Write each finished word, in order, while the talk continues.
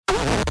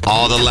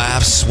All the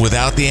laughs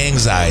without the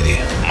anxiety.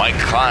 Mike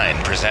Klein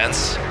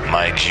presents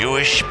My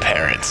Jewish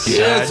Parents.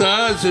 Yes,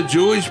 us, the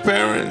Jewish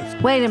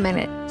parents. Wait a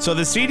minute. So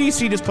the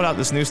CDC just put out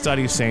this new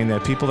study saying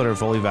that people that are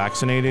fully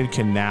vaccinated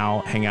can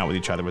now hang out with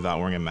each other without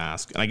wearing a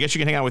mask. And I guess you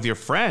can hang out with your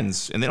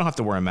friends and they don't have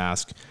to wear a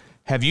mask.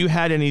 Have you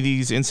had any of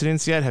these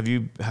incidents yet? Have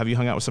you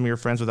hung out with some of your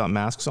friends without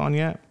masks on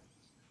yet?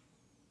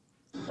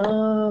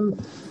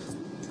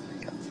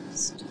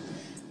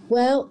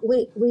 Well,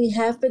 we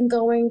have been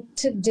going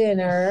to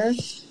dinner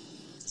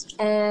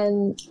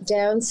and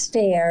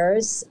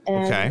downstairs,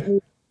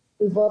 and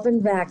we've all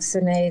been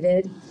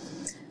vaccinated.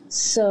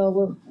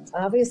 So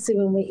obviously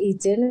when we eat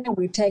dinner,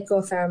 we take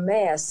off our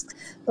masks,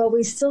 but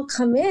we still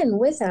come in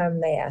with our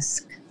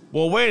mask.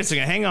 Well, wait a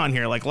second. Hang on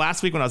here. Like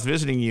last week when I was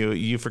visiting you,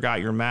 you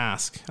forgot your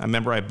mask. I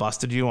remember I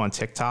busted you on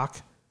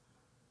TikTok.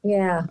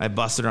 Yeah. I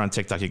busted her on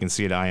TikTok. You can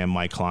see it. I am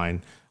Mike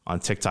Klein on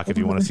TikTok if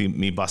you want to see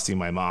me busting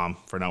my mom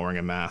for not wearing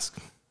a mask.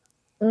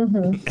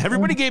 Mm-hmm.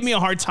 Everybody gave me a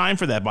hard time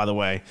for that, by the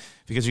way,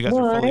 because you guys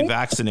are fully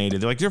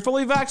vaccinated. They're like, you're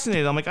fully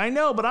vaccinated. I'm like, I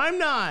know, but I'm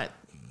not.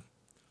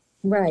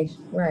 Right.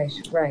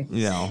 You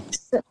know.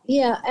 So,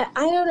 yeah,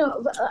 I don't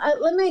know.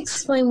 Let me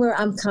explain where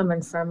I'm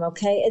coming from,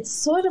 okay? It's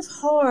sort of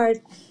hard.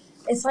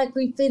 It's like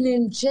we've been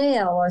in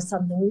jail or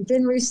something.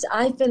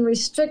 I've been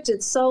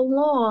restricted so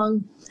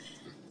long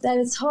that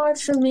it's hard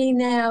for me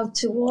now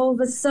to all of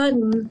a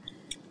sudden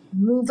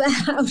move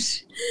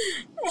out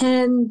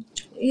and,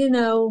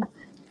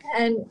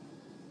 and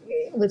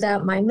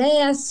without my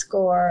mask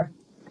or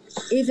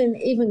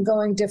even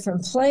going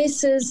different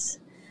places.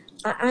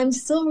 I'm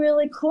still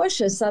really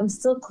cautious. I'm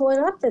still caught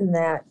up in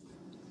that.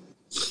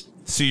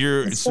 So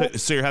you're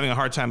having a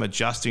hard time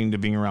adjusting to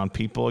being around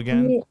people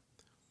again?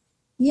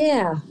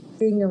 Yeah,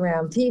 being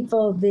around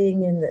people,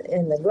 being in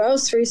the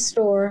grocery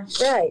store.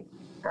 Right.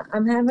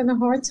 I'm having a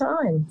hard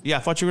time. Yeah, I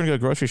thought you were going to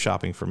go grocery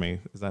shopping for me.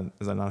 Is that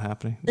not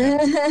happening?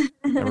 No.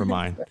 Never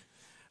mind.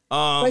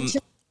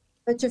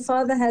 But your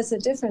father has a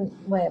different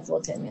way of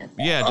looking at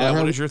that. Yeah, Dad,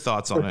 what is your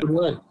thoughts on it?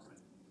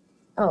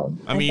 Oh,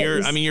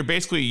 you're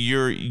basically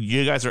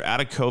you guys are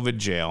out of COVID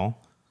jail.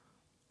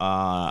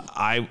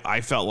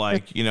 I felt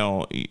like,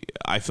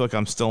 I feel like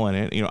I'm still in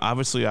it.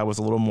 Obviously I was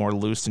a little more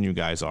loose than you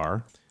guys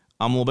are.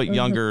 I'm a little bit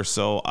younger,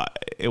 so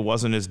it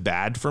wasn't as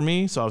bad for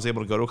me. So I was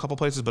able to go to a couple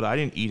places, but I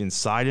didn't eat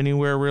inside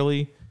anywhere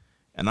really.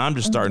 And I'm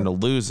just starting to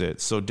lose it.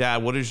 So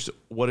Dad, what is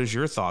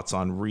your thoughts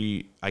on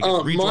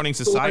rejoining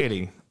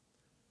society?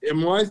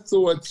 My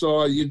thoughts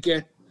are you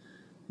get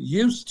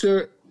used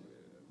to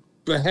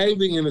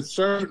behaving in a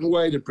certain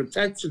way to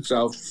protect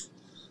yourself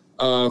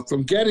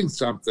from getting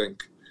something.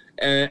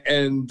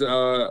 And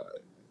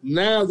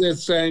now they're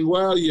saying,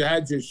 well, you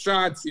had your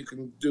shots, you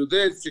can do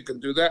this, you can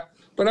do that.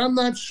 But I'm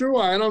not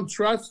sure. I don't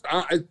trust.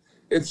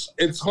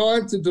 It's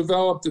hard to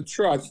develop the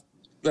trust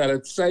that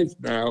it's safe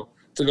now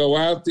to go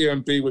out there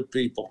and be with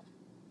people.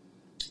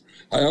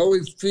 I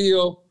always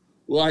feel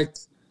like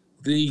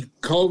the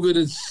COVID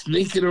is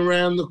sneaking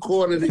around the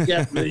corner to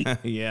get me.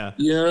 Yeah.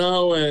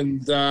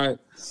 And I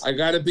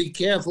got to be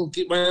careful,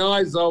 keep my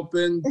eyes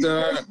open,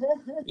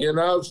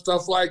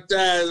 stuff like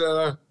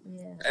that.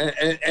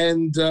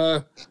 And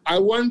I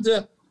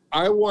wonder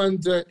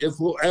if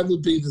we'll ever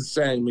be the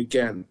same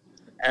again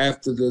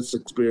after this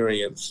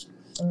experience.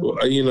 Will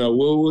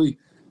we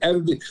ever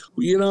be?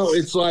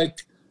 It's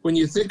like when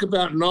you think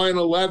about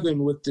 9/11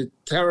 with the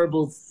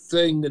terrible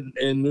thing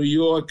in New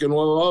York and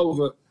all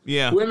over.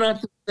 Yeah, we're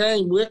not the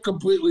same. We're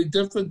completely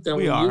different than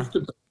we used to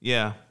be.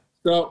 Yeah.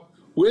 So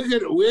we're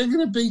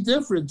gonna be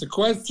different. The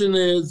question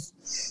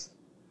is,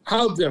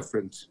 how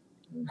different?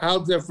 How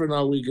different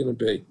are we gonna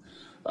be?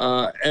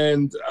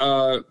 And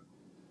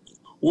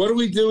what do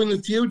we do in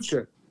the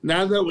future?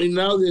 Now that we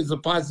know there's a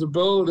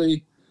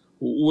possibility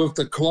with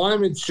the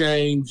climate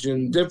change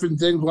and different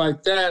things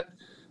like that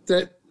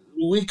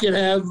we could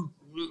have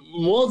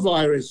more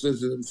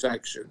viruses and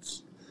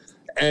infections.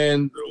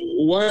 And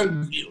I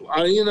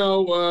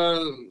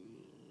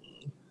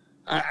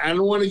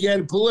don't want to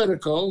get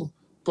political,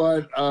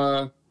 but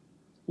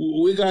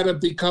we got to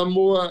become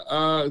more.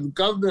 The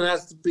government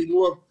has to be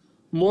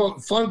more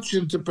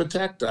function to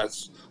protect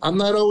us. I'm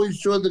not always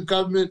sure the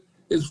government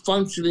is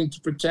functioning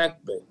to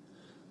protect me.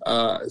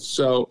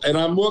 And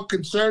I'm more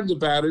concerned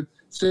about it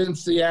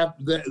since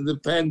the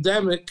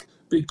pandemic,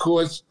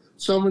 because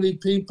so many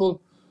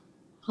people.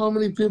 How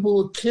many people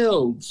were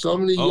killed? So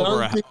many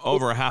young people.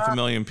 Over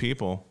 500,000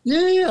 people.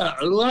 Yeah,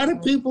 a lot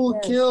of people were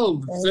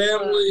killed.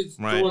 Families.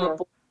 Right.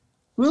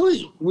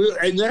 Really,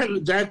 and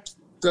that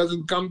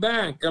doesn't come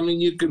back. I mean,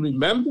 you can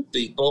remember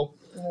people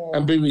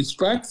and be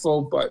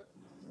respectful, but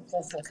it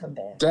doesn't come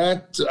back.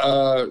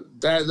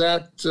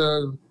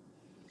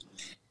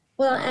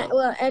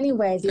 Well,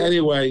 anyway.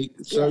 Anyway,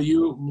 so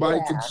my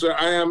concern.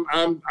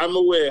 I'm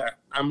aware.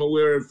 I'm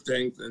aware of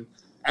things and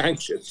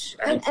anxious.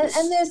 And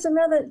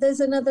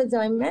there's another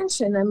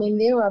dimension. I mean,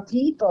 there are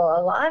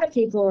a lot of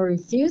people are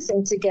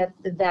refusing to get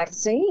the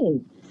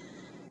vaccine,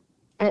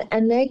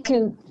 and they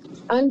can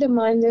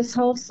undermine this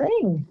whole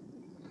thing.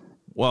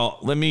 Well,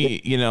 let me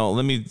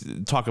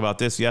talk about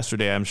this.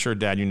 Yesterday, I'm sure,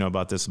 Dad, you know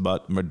about this,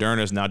 but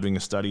Moderna is now doing a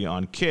study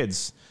on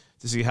kids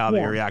to see how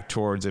they react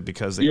towards it,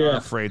 because they are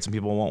afraid some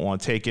people won't want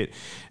to take it.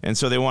 And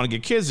so they want to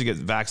get kids to get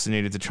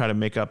vaccinated to try to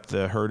make up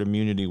the herd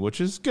immunity,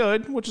 which is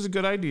good, which is a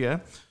good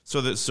idea.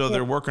 So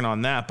they're working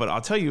on that. But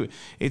I'll tell you,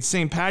 it's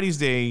St. Patty's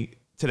Day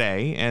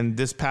today, and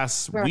this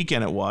past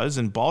weekend it was,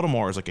 and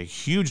Baltimore is like a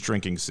huge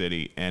drinking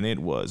city, and it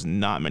was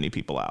not many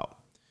people out.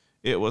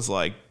 It was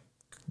like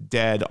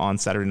dead on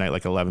Saturday night,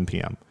 like 11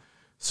 p.m.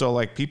 So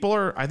like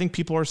I think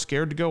people are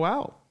scared to go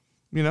out,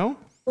 you know,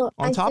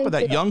 on top of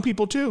that, young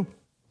people too.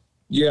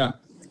 Yeah.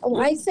 Oh,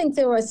 I think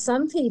there are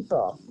some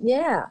people,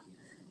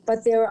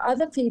 but there are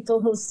other people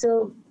who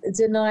still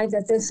deny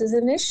that this is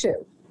an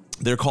issue.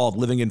 They're called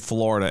living in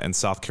Florida and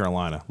South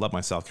Carolina. Love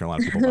my South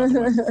Carolina people,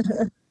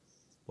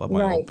 by the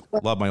way.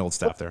 Love my old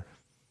staff there.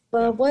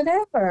 Well,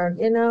 whatever,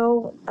 you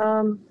know,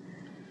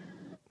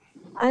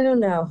 I don't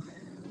know,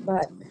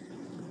 but.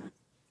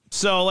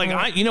 So,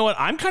 like, you know what?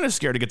 I'm kind of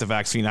scared to get the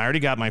vaccine. I already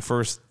got my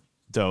first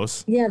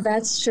dose. Yeah,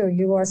 that's true.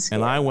 You are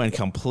scared. And I went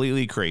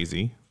completely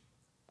crazy.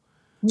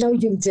 No,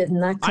 you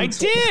didn't. I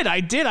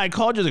did. I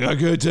called you like, I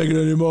can't take it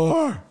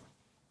anymore.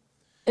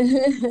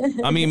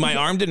 I mean, my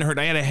arm didn't hurt.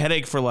 I had a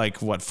headache for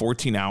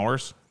 14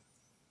 hours.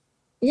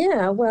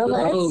 Yeah,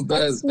 well,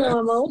 that's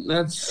normal.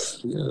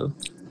 That's,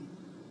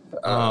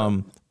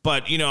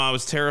 But, you know, I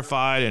was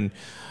terrified, and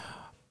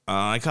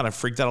I kind of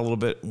freaked out a little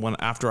bit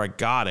after I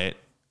got it.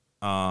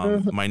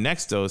 My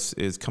next dose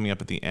is coming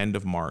up at the end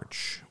of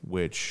March,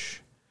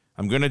 which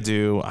I'm going to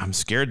do. I'm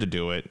scared to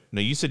do it. Now,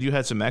 you said you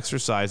had some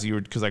exercise.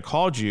 Because I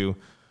called you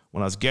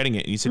when I was getting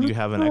it. You said you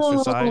have an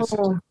exercise.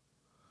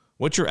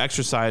 What's your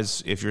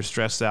exercise if you're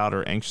stressed out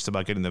or anxious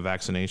about getting the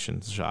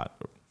vaccination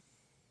shot?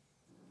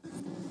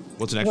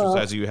 What's an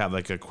exercise that you have,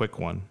 like a quick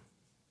one?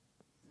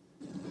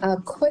 A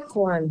quick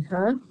one,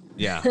 huh?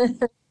 Yeah.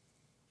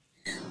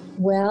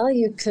 Well,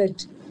 you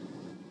could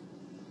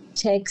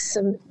take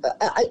some.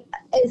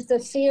 Is the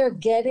fear of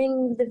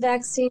getting the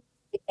vaccine,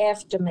 the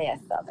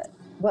aftermath of it?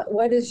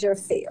 What is your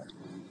fear?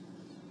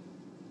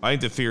 I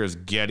think the fear is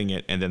getting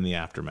it and then the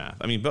aftermath.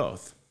 I mean,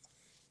 both.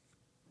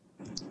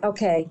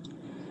 Okay.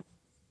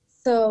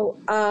 So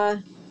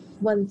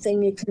one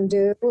thing you can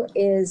do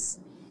is,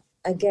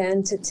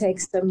 again, to take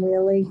some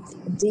really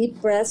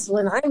deep breaths.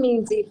 When I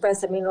mean deep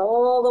breaths, I mean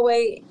all the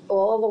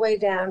way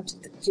down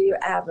to your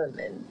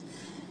abdomen.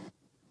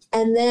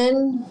 And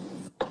then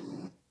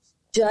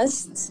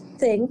just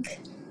think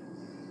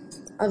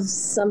of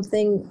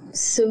something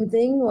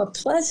soothing or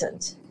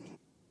pleasant.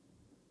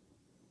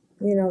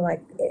 You know,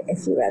 like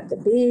if you're at the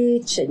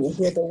beach and you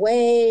hear the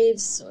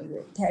waves. Or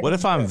you're what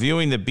if I'm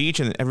viewing the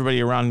beach and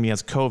everybody around me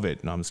has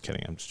COVID? No, I'm just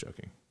kidding. I'm just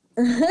joking.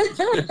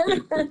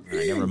 Right,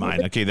 never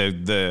mind. Okay,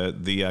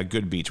 the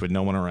good beach with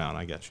no one around.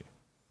 I got you.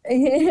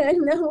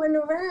 No one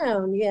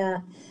around, yeah.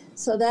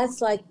 So that's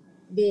like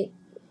being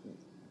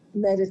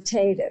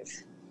meditative,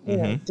 you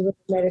know, doing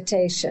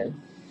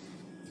meditation.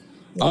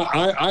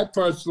 I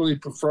personally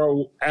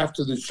prefer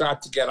after the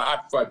shot to get a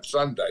hot fudge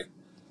sundae.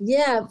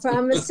 Yeah,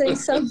 promising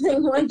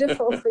something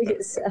wonderful for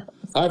yourself.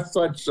 Hot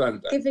fudge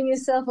sundae. Giving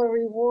yourself a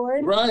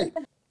reward. Right.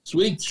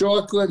 Sweet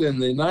chocolate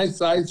and the nice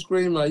ice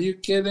cream. Are you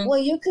kidding? Well,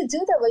 you could do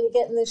that when you're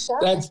getting the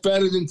shot. That's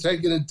better than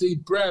taking a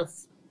deep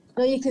breath.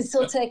 No, you can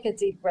still take a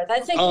deep breath. I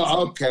think.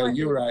 Oh, okay.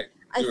 You're right.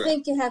 I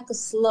think you have to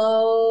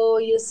slow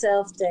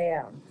yourself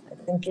down. I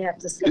think you have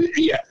to slow.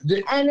 Yeah.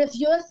 And if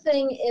your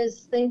thing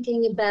is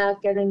thinking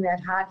about getting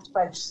that hot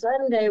fudge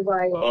sundae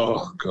while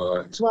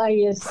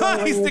you're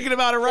He's thinking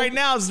about it right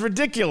now. It's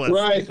ridiculous.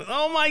 Right.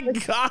 Oh my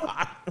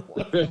God.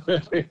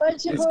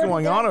 What's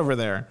going on over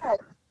there?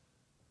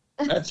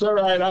 That's all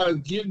right.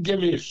 You can give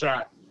me a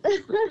shot.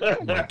 Oh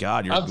my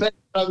God. I'll take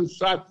another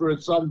shot for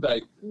a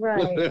Sunday.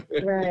 Right.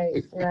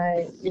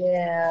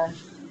 Yeah.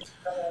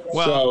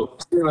 Well,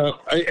 so, you know,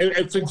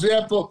 for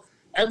example,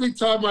 every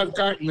time I've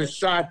gotten a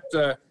shot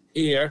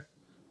here,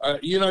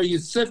 you know, you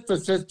sit for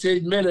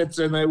 15 minutes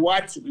and they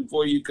watch you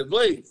before you can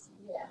leave.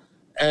 Yeah.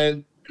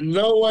 And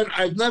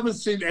I've never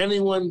seen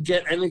anyone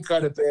get any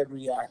kind of bad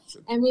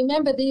reaction. And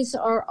remember, these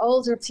are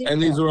older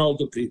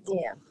people.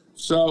 Yeah.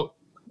 So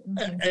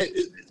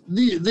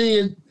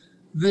the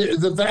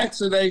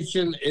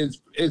vaccination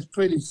is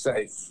pretty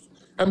safe.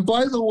 And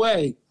by the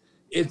way,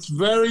 it's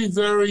very,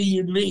 very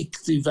unique,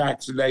 the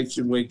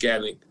vaccination we're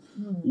getting.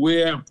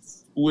 We're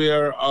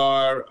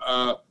our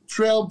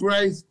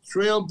trailblazers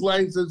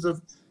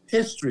of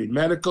history,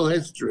 medical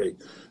history,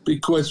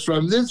 because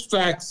from this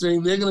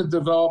vaccine, they're going to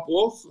develop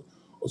all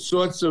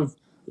sorts of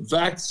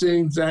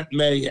vaccines that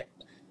may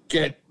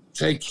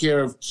take care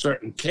of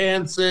certain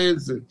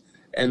cancers,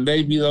 and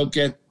maybe they'll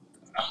get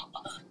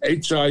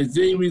HIV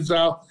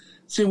resolved.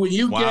 See, when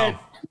you get,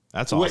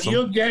 that's awesome. What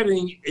you're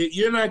getting,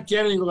 you're not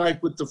getting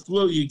like with the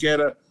flu. You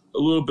get a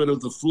little bit of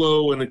the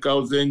flu, and it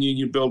goes in you, and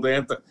you build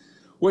antibodies.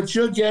 What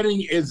you're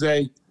getting is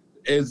a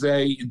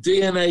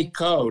DNA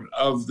code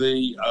of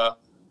the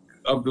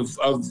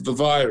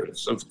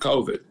virus of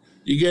COVID.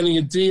 You're getting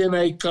a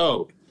DNA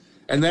code,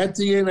 and that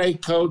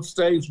DNA code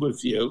stays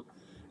with you.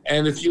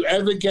 And if you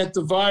ever get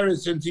the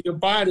virus into your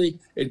body,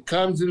 it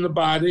comes in the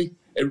body,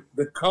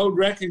 the code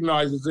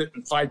recognizes it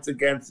and fights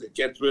against it,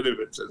 gets rid of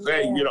it, says,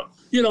 "Hey,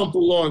 you don't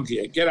belong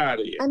here. Get out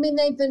of here." I mean,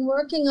 they've been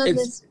working on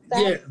this.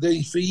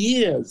 For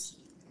years.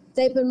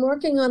 They've been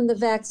working on the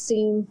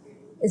vaccine.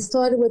 It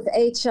started with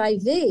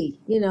HIV,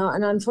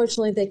 and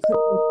unfortunately they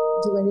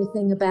couldn't do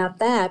anything about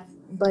that.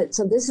 But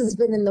so this has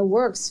been in the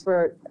works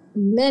for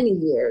many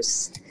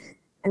years,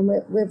 and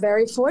we're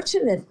very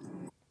fortunate,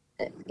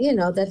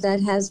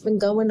 that has been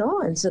going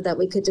on so that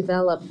we could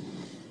develop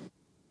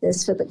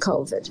this for the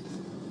COVID.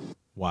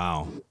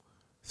 Wow.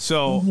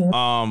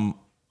 So,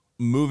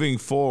 moving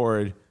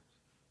forward,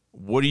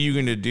 what are you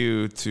going to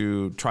do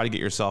to try to get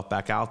yourself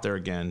back out there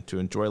again to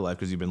enjoy life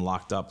because you've been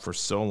locked up for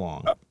so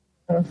long?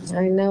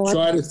 I know.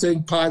 Try to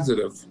think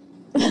positive.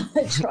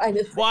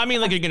 Well, I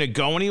mean, like, you're going to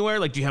go anywhere?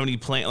 Like, do you have any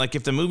plan? Like,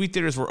 if the movie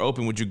theaters were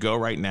open, would you go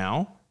right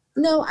now?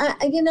 No,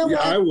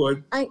 I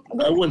would. I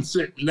wouldn't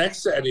sit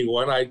next to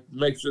anyone. I'd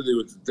make sure there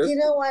was a distance. You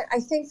know what? I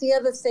think the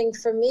other thing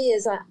for me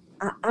is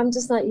I'm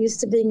just not used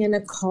to being in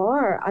a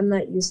car. I'm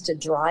not used to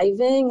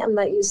driving. I'm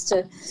not used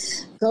to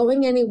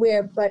going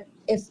anywhere. But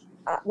if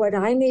what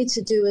I need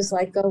to do is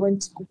like go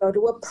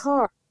to a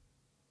park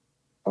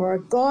or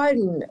a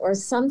garden or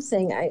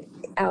something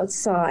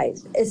outside.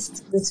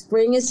 The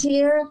spring is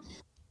here,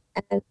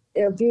 and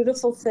there are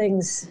beautiful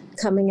things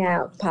popping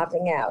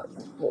out.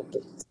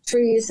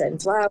 Trees and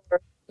flowers,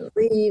 and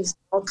leaves,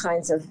 all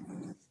kinds of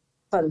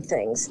fun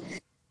things.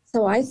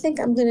 So I think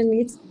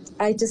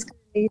I just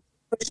need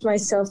to push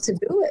myself to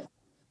do it.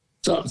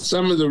 So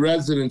some of the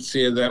residents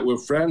here that we're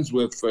friends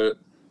with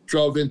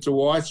drove into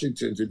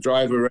Washington to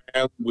drive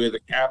around where the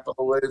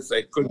Capitol is.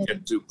 They couldn't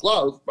get too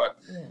close,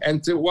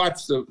 and to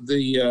watch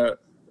the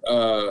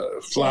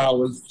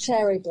flowers,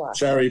 cherry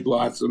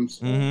blossoms.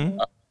 Mm-hmm.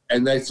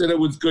 And they said it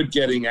was good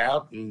getting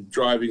out and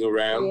driving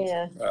around.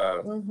 Yeah.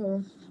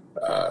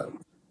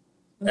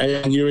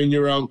 And you're in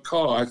your own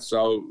car,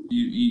 so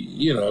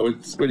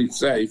it's pretty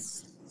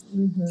safe.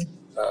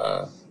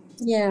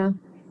 Yeah.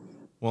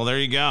 Well, there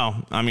you go.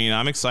 I mean,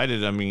 I'm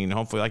excited. I mean,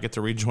 hopefully I get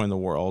to rejoin the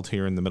world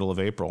here in the middle of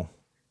April.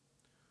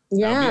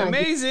 Yeah. That'll be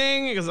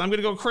amazing because I'm going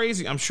to go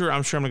crazy. I'm sure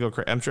I'm going to go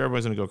crazy. I'm sure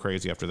everybody's going to go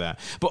crazy after that.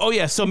 But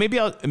so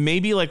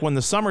maybe like when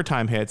the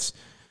summertime hits,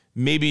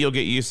 maybe you'll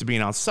get used to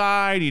being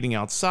outside, eating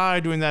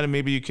outside, doing that, and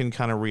maybe you can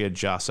kind of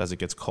readjust as it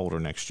gets colder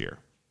next year.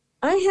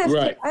 I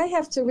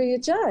have to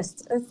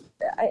readjust.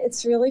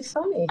 It's really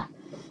funny.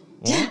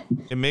 Well,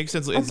 it makes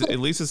sense. At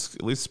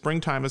least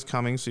springtime is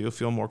coming, so you'll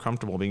feel more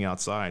comfortable being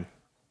outside.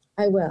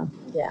 I will.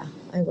 Yeah,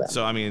 I will.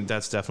 So I mean,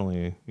 that's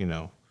definitely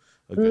a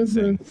good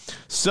thing.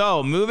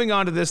 So moving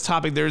on to this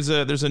topic, there's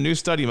a new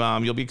study,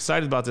 Mom. You'll be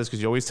excited about this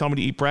because you always tell me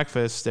to eat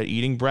breakfast. That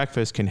eating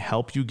breakfast can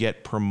help you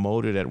get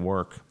promoted at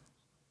work.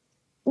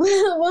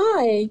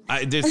 Why?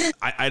 I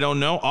don't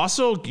know.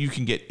 Also, you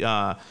can get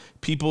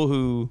people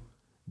who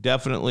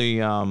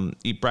definitely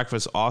eat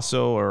breakfast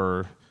also,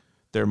 or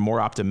they're more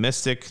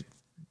optimistic.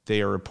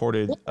 They are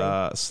reported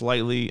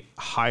slightly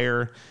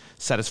higher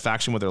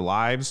satisfaction with their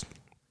lives.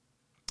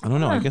 I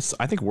don't know.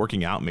 I think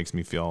working out makes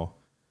me feel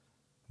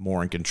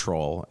more in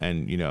control,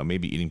 and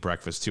maybe eating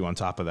breakfast too on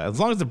top of that. As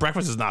long as the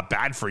breakfast is not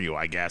bad for you,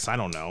 I guess. I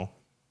don't know.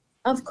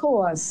 Of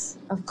course.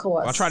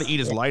 I'll try to eat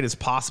as light as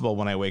possible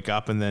when I wake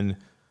up, and then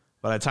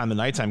by the time the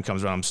nighttime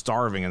comes around, I'm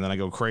starving, and then I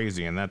go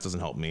crazy, and that doesn't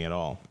help me at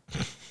all.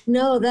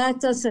 No,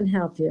 that doesn't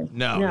help you.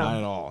 No, not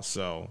at all.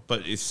 So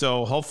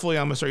hopefully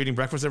I'm going to start eating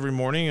breakfast every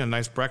morning, a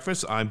nice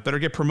breakfast. I better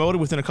get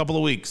promoted within a couple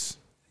of weeks.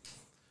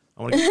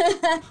 I want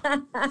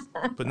to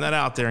putting that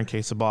out there in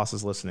case the boss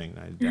is listening.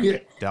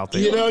 I doubt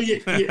they are.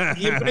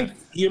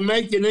 You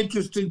make an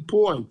interesting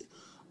point.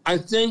 I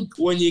think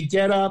when you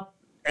get up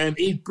and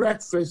eat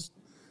breakfast,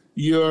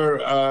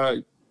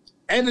 you're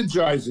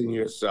energizing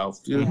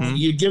yourself.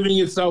 You're giving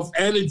yourself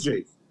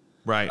energy.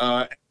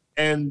 Right.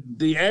 And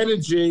the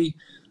energy,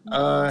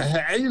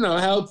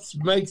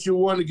 makes you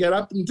want to get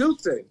up and do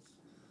things.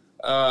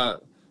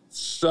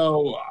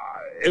 So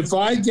if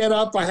I get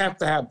up, I have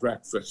to have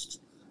breakfast.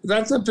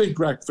 That's a big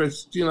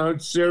breakfast,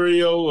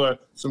 cereal or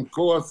some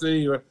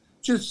coffee or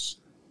just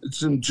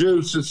some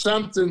juice or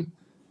something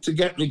to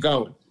get me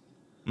going.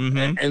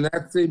 Mm-hmm. And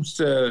that seems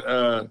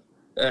to,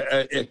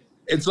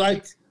 it's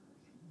like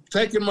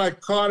taking my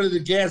car to the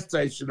gas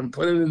station and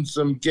putting in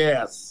some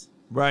gas.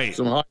 Right.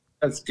 Some hot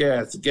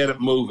gas to get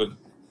it moving.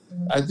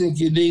 I think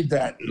you need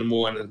that in the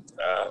morning.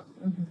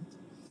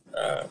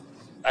 I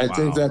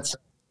think that's,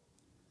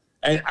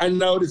 and I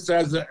noticed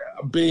as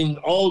being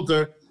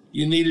older,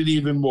 you need it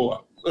even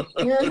more. Then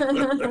you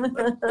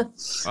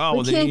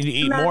need to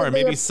eat more.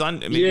 Maybe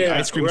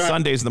ice cream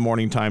Sundays in the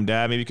morning time,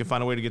 Dad. Maybe you can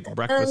find a way to get the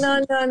breakfast. No.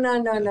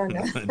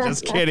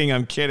 Just kidding.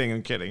 I'm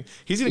kidding.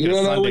 He's gonna get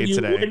a Sunday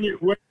today.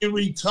 When you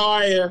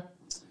retire,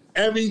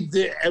 every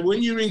day,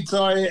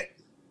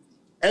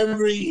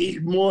 every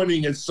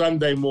morning is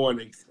Sunday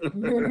morning.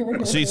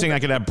 So you think I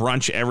could have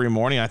brunch every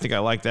morning? I think I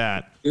like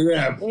that.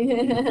 Yeah.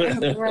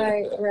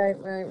 Right.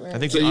 I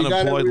think the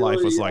unemployed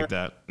life was like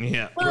that.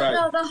 Yeah. Well,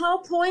 no, the whole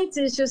point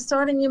is you're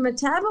starting your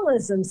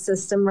metabolism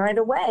system right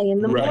away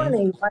in the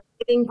morning by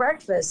eating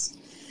breakfast.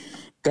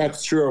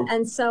 That's true.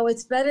 And so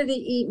it's better to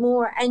eat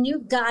more. And you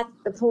got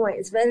the point.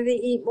 It's better to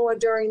eat more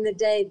during the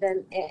day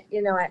than,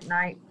 at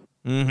night.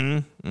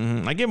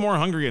 I get more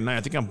hungry at night.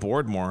 I think I'm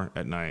bored more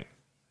at night.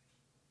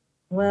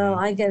 Well,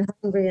 I get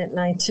hungry at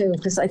night too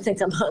because I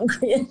think I'm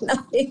hungry at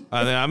night.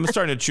 I'm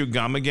starting to chew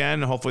gum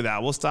again. Hopefully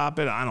that will stop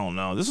it. I don't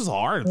know. This is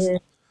hard. Yeah.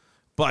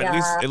 But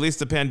at least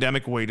the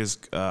pandemic weight is.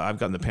 I've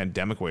gotten the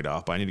pandemic weight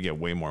off. But I need to get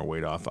way more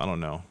weight off. I don't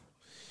know.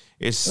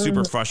 It's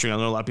super frustrating. I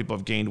know a lot of people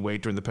have gained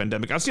weight during the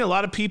pandemic. I've seen a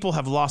lot of people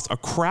have lost a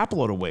crap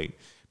load of weight.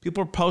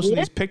 People are posting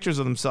these pictures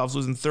of themselves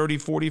losing 30,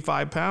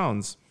 45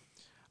 pounds.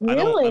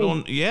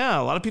 Really? Yeah,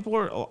 a lot of people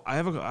are. I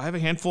have a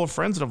handful of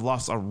friends that have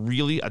lost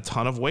a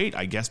ton of weight,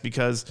 I guess,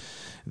 because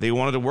they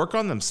wanted to work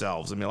on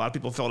themselves. I mean, a lot of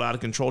people felt out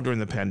of control during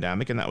the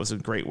pandemic, and that was a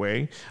great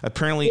way.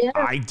 Apparently,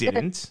 I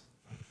didn't.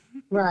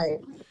 Right.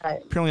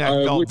 Apparently,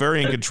 I felt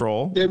very in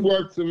control. It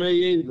worked for me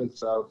either,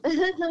 so.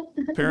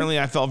 Apparently,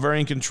 I felt very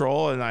in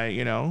control, and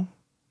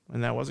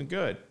and that wasn't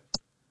good.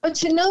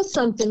 But you know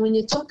something, when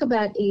you talk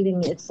about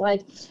eating, it's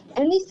like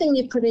anything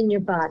you put in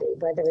your body,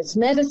 whether it's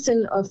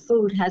medicine or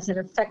food, has an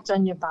effect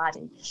on your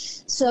body.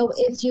 So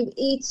if you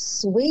eat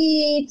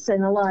sweets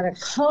and a lot of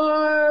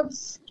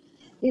carbs,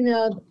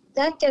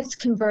 that gets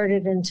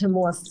converted into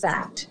more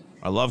fat.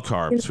 I love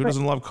carbs. Who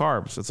doesn't love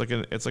carbs?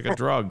 It's like a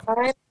drug.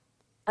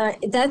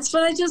 That's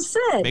what I just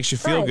said. Makes you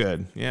feel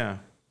good. Yeah.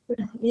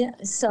 Yeah.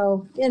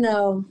 So,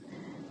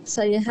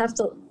 so you have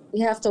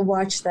to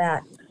watch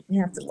that. You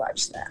have to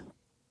watch that.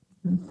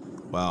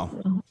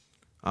 Well,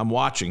 I'm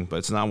watching, but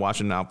it's not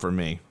watching out for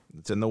me.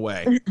 It's in the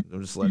way.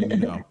 I'm just letting you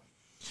know.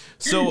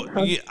 So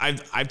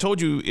I've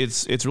told you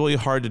it's really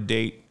hard to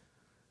date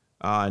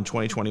in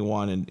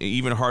 2021, and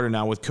even harder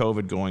now with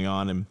COVID going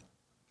on. And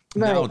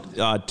now,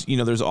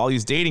 there's all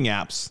these dating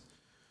apps.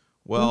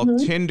 Well,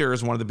 Tinder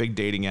is one of the big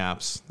dating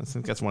apps. I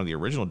think that's one of the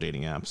original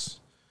dating apps.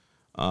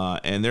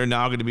 And they're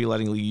now going to be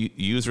letting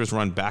users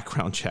run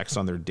background checks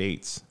on their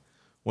dates,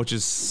 which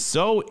is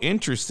so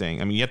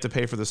interesting. I mean, you have to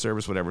pay for the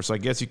service, whatever. So I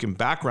guess you can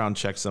background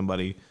check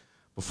somebody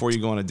before you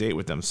go on a date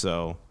with them.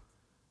 So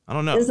I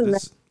don't know.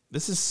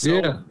 This is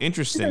so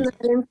interesting. Isn't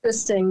that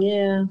interesting?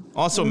 Yeah.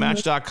 Also,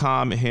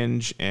 Match.com,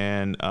 Hinge,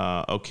 and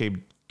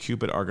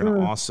OkCupid are going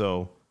to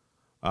also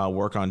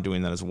work on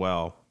doing that as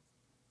well.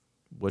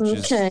 Which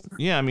is,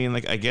 I mean,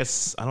 I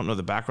guess, I don't know,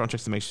 the background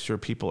checks to make sure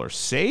people are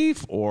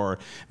safe, or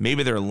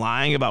maybe they're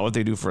lying about what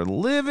they do for a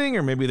living,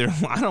 or maybe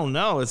I don't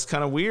know. It's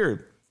kind of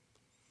weird.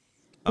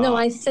 No,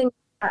 I think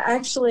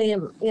actually,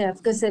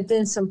 because there've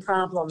been some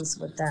problems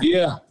with that.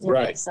 Yeah,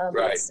 right. So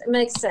right. It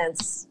makes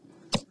sense.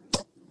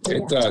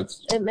 It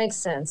does. It makes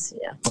sense.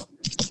 Yeah.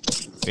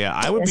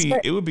 Yeah,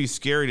 it would be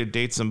scary to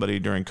date somebody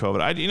during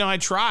COVID. I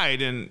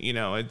tried, and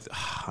I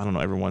don't know.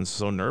 Everyone's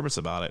so nervous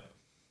about it.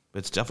 But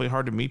it's definitely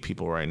hard to meet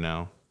people right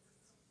now.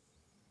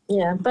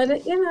 Yeah, but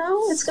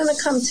it's going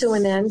to come to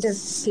an end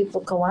if people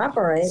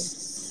cooperate.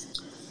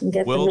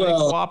 Will they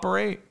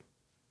cooperate?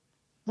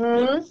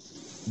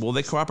 Will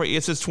they cooperate?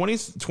 It says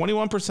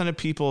 21% of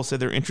people said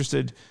they're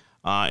interested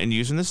in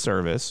using this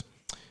service.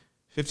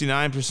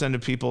 59%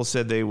 of people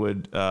said they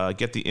would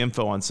get the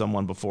info on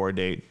someone before a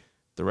date.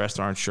 The rest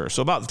aren't sure.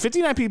 So about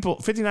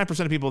 59%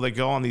 of people that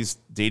go on these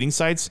dating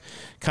sites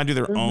kind of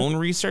do their own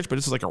research, but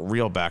this is like a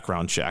real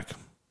background check.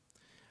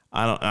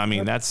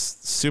 That's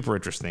super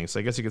interesting. So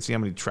I guess you can see how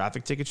many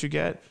traffic tickets you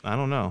get. I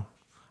don't know.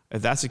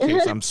 If that's the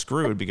case, I'm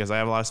screwed because I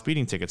have a lot of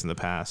speeding tickets in the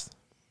past.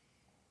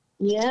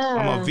 Yeah.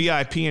 I'm a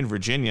VIP in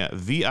Virginia.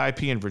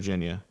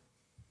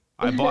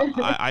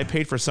 I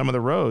paid for some of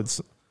the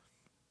roads.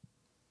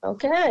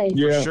 Okay.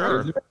 Yeah. For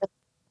sure.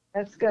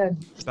 That's good.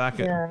 Back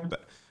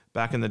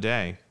in the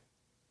day.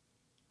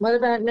 What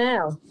about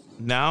now?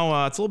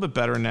 Now it's a little bit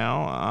better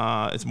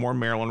now. It's more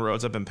Maryland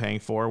roads I've been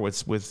paying for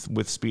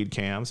with speed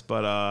cams,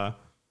 but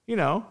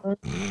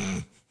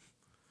Have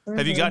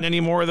you gotten any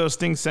more of those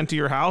things sent to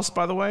your house,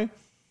 by the way?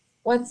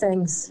 What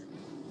things?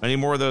 Any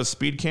more of those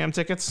speed cam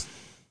tickets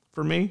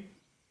for me?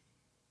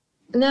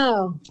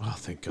 No. Oh,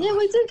 thank God. Yeah,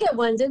 we did get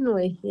one, didn't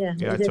we? Yeah.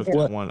 Yeah, I took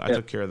that one. I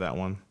took care of that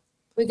one.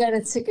 We got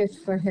a ticket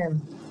for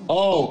him.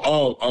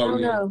 Oh,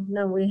 yeah.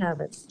 No, we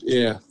haven't.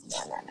 Yeah.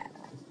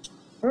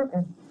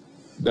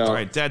 No. All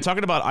right, Dad,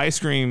 talking about ice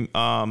cream,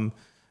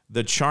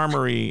 the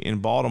Charmery in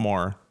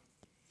Baltimore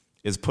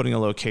is putting a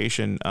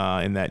location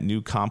in that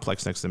new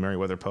complex next to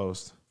Merriweather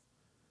Post.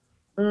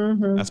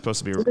 That's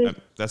supposed to be,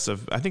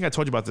 I think I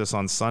told you about this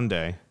on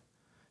Sunday.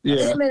 Yeah.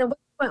 Wait a minute,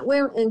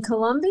 where, in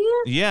Columbia?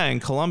 Yeah, in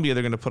Columbia,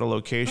 they're going to put a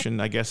location,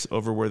 I guess,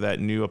 over where that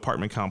new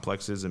apartment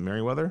complex is in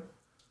Merriweather.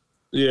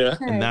 Yeah.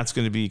 Okay. And that's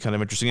going to be kind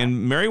of interesting.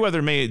 And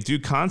Merriweather may do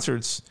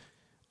concerts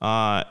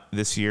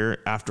this year,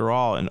 after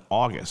all, in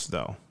August,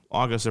 though.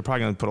 August, they're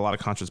probably going to put a lot of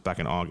concerts back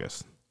in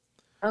August.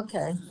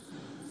 Okay.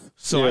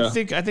 So Yeah.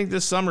 I think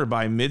this summer,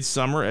 by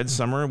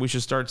midsummer, we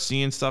should start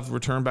seeing stuff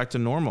return back to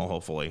normal,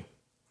 hopefully.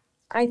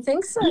 I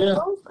think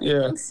so.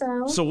 Yeah. I think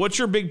so. So what's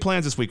your big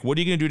plans this week? What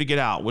are you going to do to get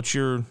out? What's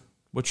your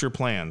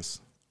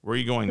plans? Where are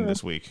you going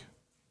this week?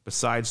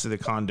 Besides to the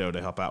condo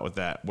to help out with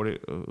that,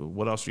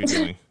 what else are you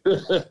doing?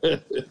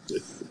 I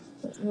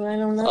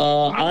don't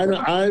know.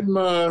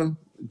 I'm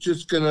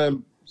just gonna.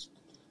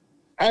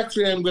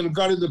 Actually, I'm gonna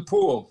go to the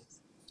pool.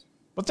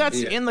 But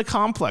that's in the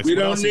complex. We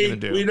what don't else are you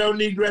need gonna do? we don't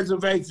need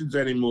reservations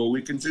anymore.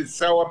 We can just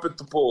show up at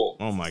the pool.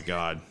 Oh my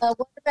God. What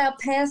about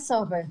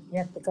Passover? You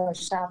have to go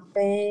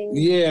shopping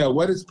Yeah,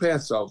 what is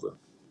Passover?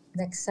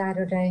 next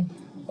Saturday.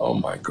 Oh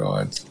my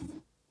God.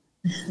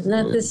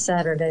 Not this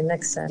Saturday,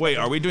 next Saturday. Wait,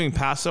 are we doing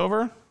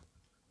Passover?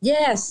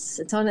 Yes,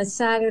 it's on a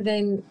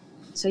Saturday,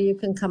 so you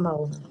can come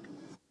over.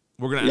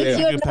 We're gonna Yeah. actually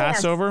do Your mask.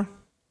 Passover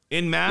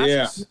in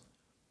masks. Yeah.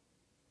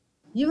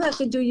 You have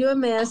to do your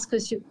mask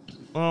because you.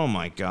 Oh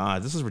my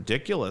God, this is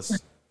ridiculous.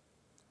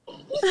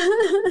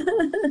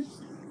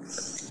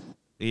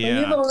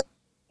 Yeah.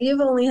 You've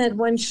only had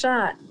one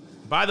shot.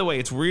 By the way,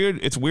 it's weird.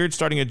 It's weird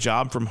starting a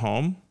job from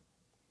home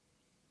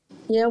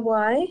Yeah,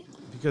 why?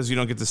 because you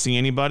don't get to see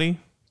anybody.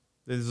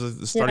 This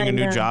is starting I a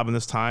new know. job in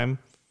this time.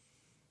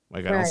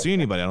 Like I don't Right. see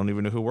anybody. I don't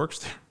even know who works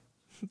there.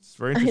 It's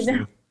very know.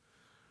 interesting.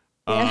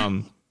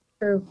 Yeah.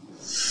 True.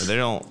 They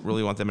don't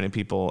really want that many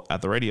people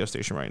at the radio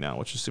station right now,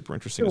 which is super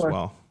interesting as Sure.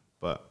 well.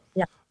 But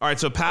Yeah. all right,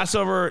 so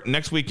Passover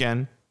next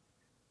weekend.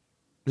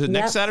 Is it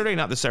next Yep. Saturday?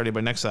 Not this Saturday,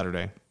 but next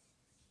Saturday.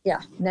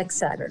 Yeah, next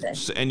Saturday.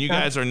 So, and you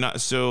guys are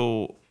not.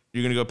 So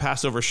you're gonna go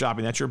Passover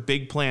shopping. That's your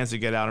big plans to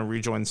get out and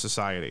rejoin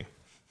society.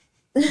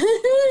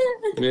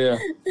 Yeah.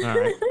 All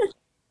right.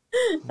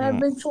 Our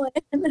big plan.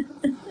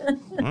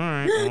 All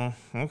right. Well,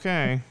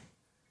 okay.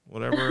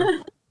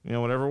 Whatever.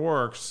 Whatever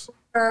works.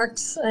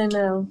 Works, I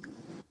know.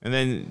 And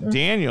then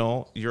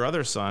Daniel, your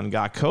other son,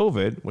 got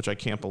COVID, which I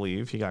can't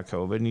believe he got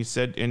COVID. And he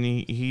said, and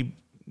he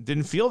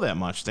didn't feel that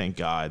much, thank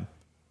God.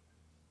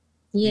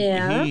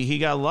 Yeah. He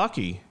got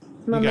lucky.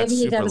 Well, he got maybe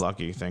he super got a-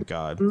 lucky, thank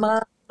God.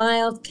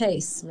 Mild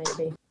case,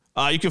 maybe.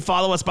 You can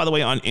follow us, by the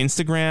way, on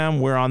Instagram.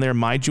 We're on there,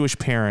 My Jewish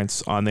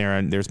Parents on there.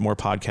 And there's more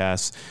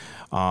podcasts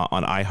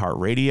on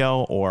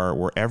iHeartRadio or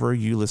wherever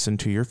you listen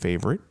to your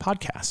favorite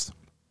podcasts.